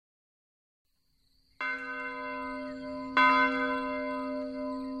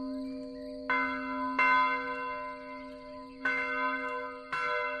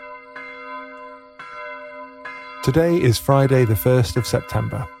Today is Friday the 1st of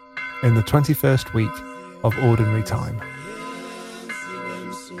September, in the 21st week of Ordinary Time.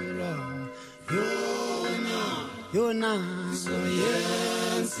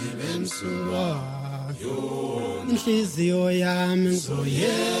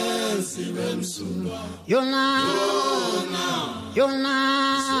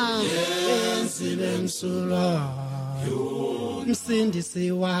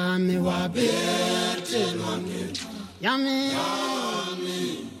 Msindisi wami wabethelwa ngenxa yami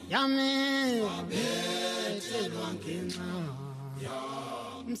wabethelwa ngenxa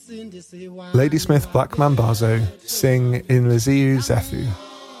Msindisi wami. Ladysmith Black Mambazo sing in Liziu Zethu,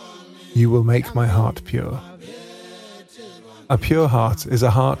 "You will make my heart pure." A pure heart is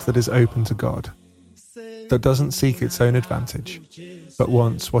a heart that is open to God, that doesn't seek its own advantage, but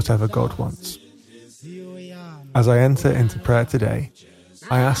wants whatever God wants. As I enter into prayer today,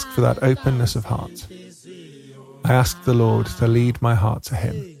 I ask for that openness of heart. I ask the Lord to lead my heart to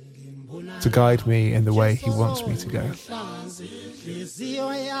Him, to guide me in the way He wants me to go.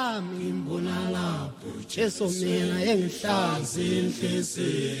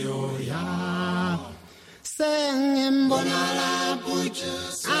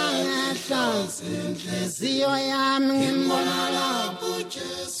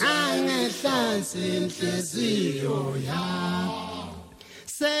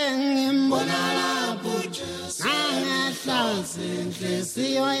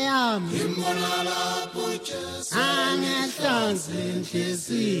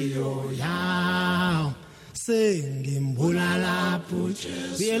 Sengimbona lapho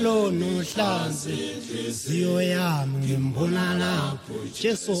Jesu nohlanze inhliziyo yami ngimbona lapho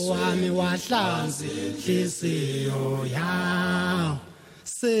Jesu wami wahlanze inhliziyo yami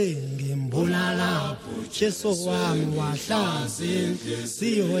sengimbona lapho Jesu wami wahlanze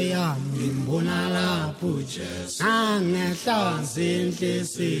inhliziyo yami ngimbona lapho Jesu angehlanze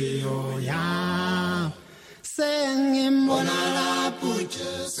inhliziyo yami sengimbona lapho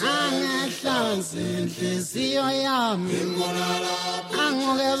Jesu angehlanze inhliziyo yami ngimbona lapho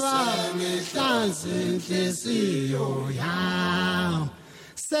angokeba ngehlanze inhliziyo yami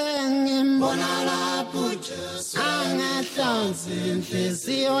sengimbona lapho Jesu angehlanze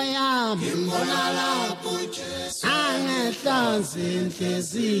inhliziyo yami ngimbona lapho Jesu angehlanze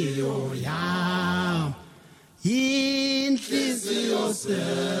inhliziyo yami inhliziyo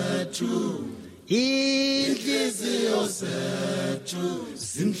zethu inhliziyo zethu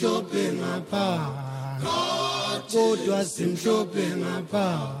zimhlophe ngapha kodwa zimhlophe ngapha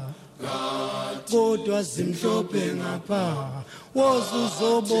kodwa zimhlophe ngapha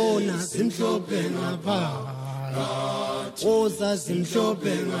wozuzobona zimhlophe ngapha woza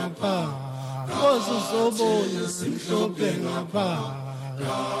zimhlophe ngapha wozuzobona zimhlophe ngapha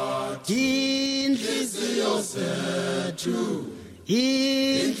inhliziyo zethu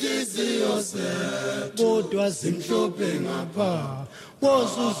inhliziyo zethu kodwa zimhlophe ngapha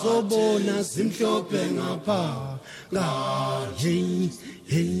wozuzobona zimhlophe ngapha hey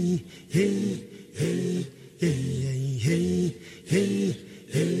hey hey hey hey hey hey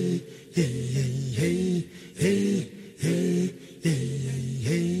hey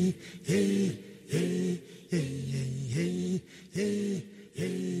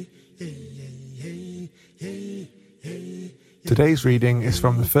Today's reading is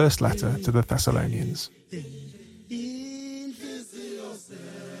from the first letter to the Thessalonians.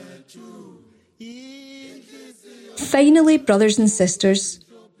 Finally, brothers and sisters,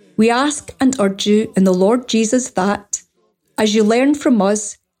 we ask and urge you in the Lord Jesus that, as you learn from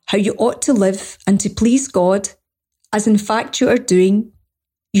us how you ought to live and to please God, as in fact you are doing,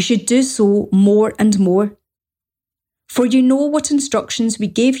 you should do so more and more. For you know what instructions we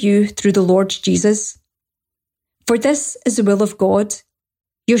gave you through the Lord Jesus. For this is the will of God,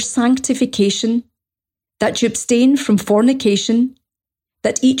 your sanctification, that you abstain from fornication,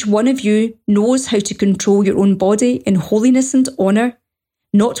 that each one of you knows how to control your own body in holiness and honour,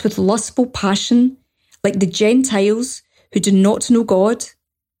 not with lustful passion, like the Gentiles who do not know God,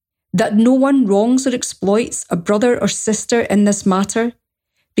 that no one wrongs or exploits a brother or sister in this matter,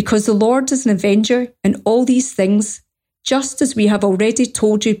 because the Lord is an avenger in all these things, just as we have already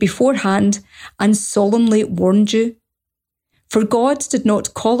told you beforehand and solemnly warned you. For God did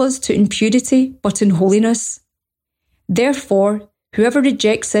not call us to impurity, but in holiness. Therefore, whoever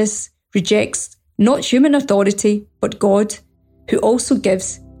rejects this rejects not human authority, but God, who also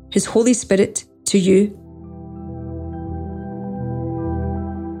gives His Holy Spirit to you.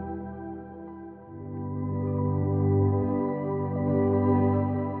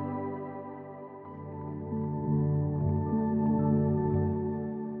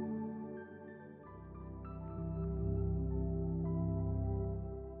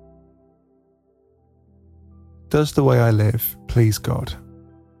 Does the way I live please God?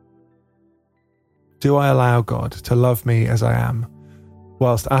 Do I allow God to love me as I am,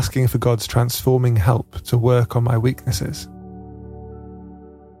 whilst asking for God's transforming help to work on my weaknesses?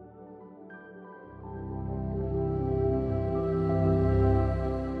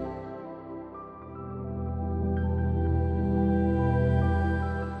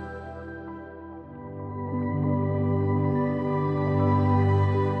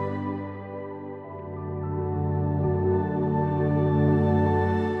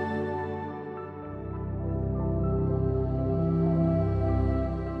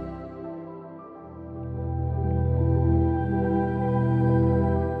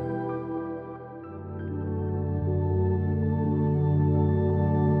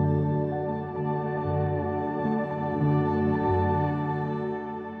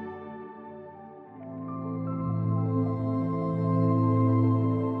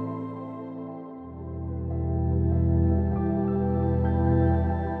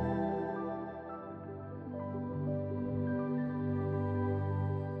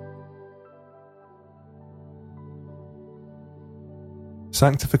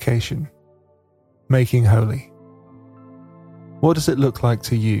 Sanctification, making holy. What does it look like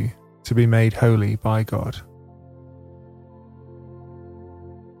to you to be made holy by God?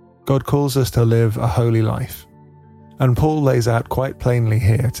 God calls us to live a holy life, and Paul lays out quite plainly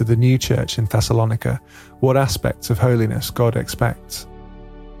here to the new church in Thessalonica what aspects of holiness God expects.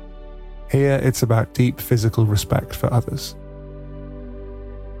 Here it's about deep physical respect for others.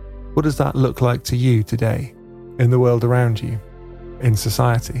 What does that look like to you today, in the world around you? In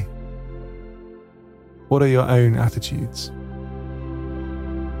society? What are your own attitudes?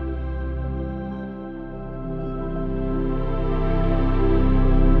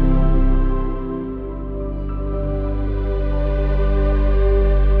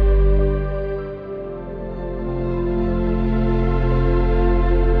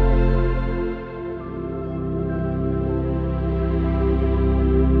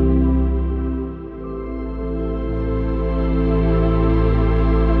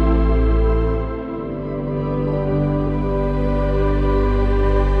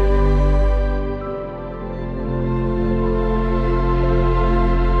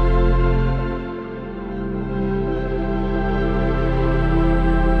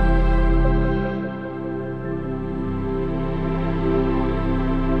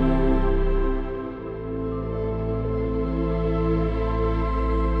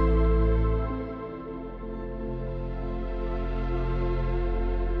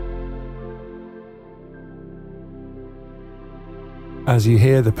 As you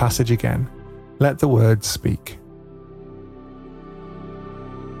hear the passage again, let the words speak.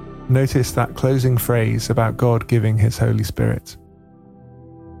 Notice that closing phrase about God giving His Holy Spirit.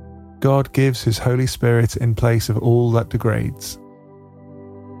 God gives His Holy Spirit in place of all that degrades,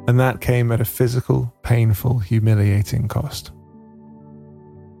 and that came at a physical, painful, humiliating cost.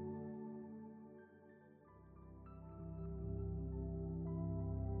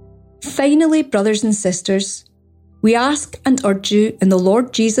 Finally, brothers and sisters, we ask and urge you in the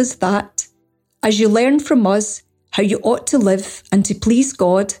Lord Jesus that, as you learn from us how you ought to live and to please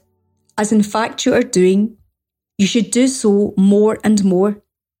God, as in fact you are doing, you should do so more and more.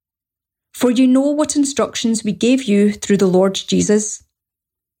 For you know what instructions we gave you through the Lord Jesus.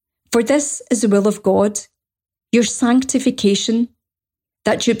 For this is the will of God, your sanctification,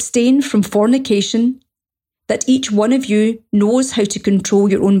 that you abstain from fornication, that each one of you knows how to control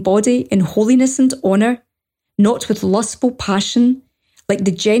your own body in holiness and honour, not with lustful passion, like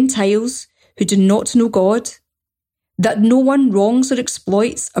the Gentiles who do not know God, that no one wrongs or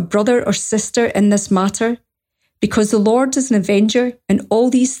exploits a brother or sister in this matter, because the Lord is an avenger in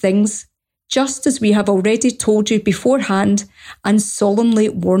all these things, just as we have already told you beforehand and solemnly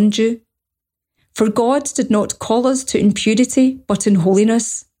warned you. For God did not call us to impurity, but in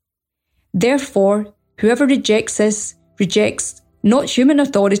holiness. Therefore, whoever rejects this rejects not human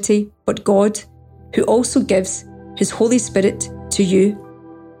authority, but God, who also gives His Holy Spirit to you.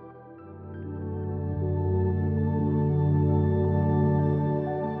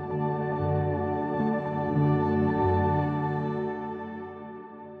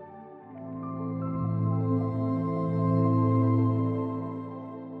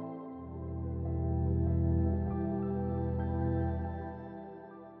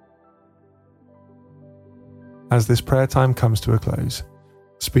 As this prayer time comes to a close,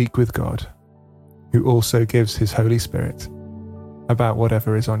 speak with God, who also gives His Holy Spirit, about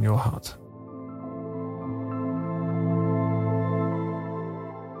whatever is on your heart.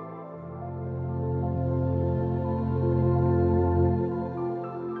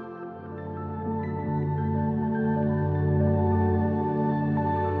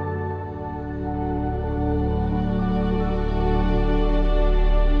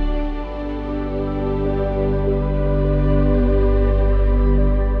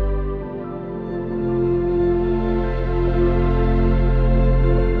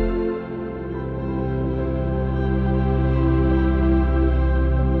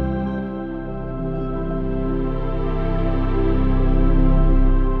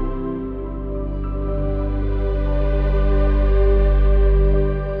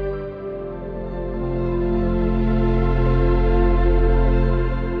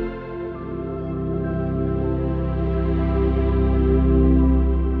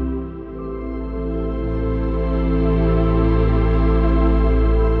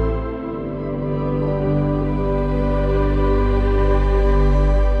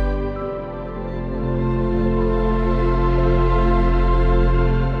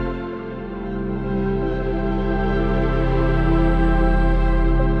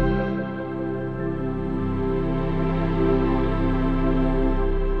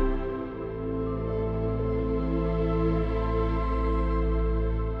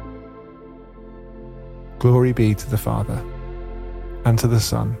 Glory be to the Father, and to the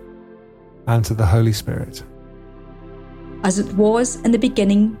Son, and to the Holy Spirit. As it was in the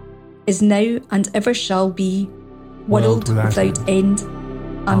beginning, is now, and ever shall be, world without end.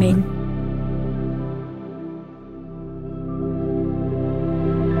 Amen.